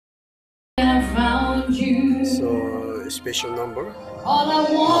So, special number. All I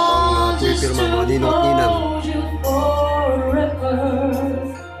Habang want is tuwipirma mga to ninong at ninang. hold you forever.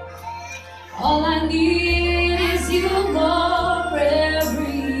 All I need is you more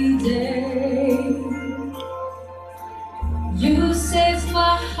every day. You saved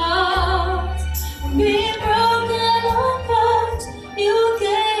my heart, being broken apart. You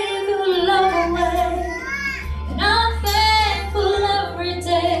gave your love away, and I'm thankful every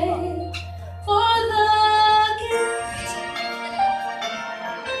day for the gift.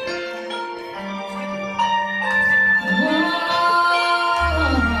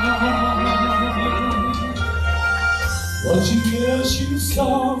 What you guess you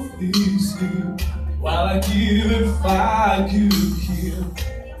softly sleep, while I give if I could hear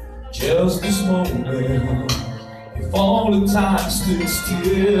just this moment, if only time stood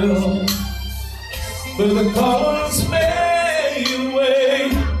still. But the colors fade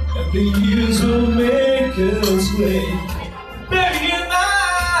away, and the years will make us gray. Baby, your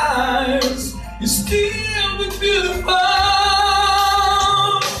eyes, you still look beautiful.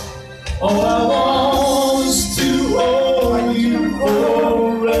 All I want is to hold you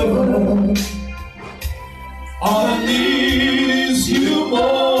forever. All I need is you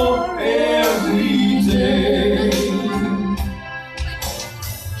more every day.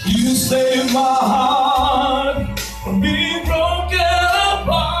 You save my heart from being broken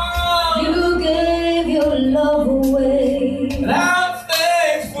apart. You gave your love away, And I'm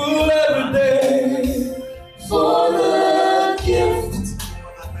thankful every day for the gift.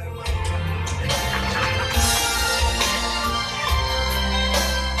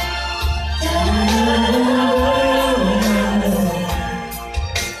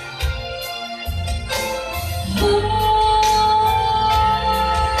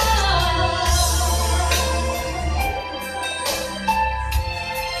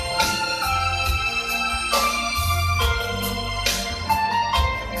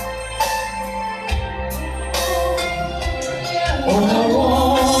 All I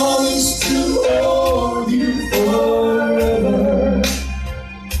want is to hold you forever.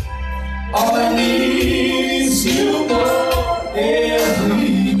 All I need is you more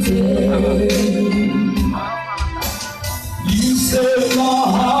every day. You set my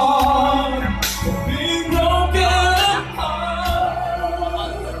heart from being broken apart.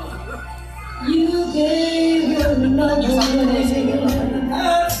 You gave your love away.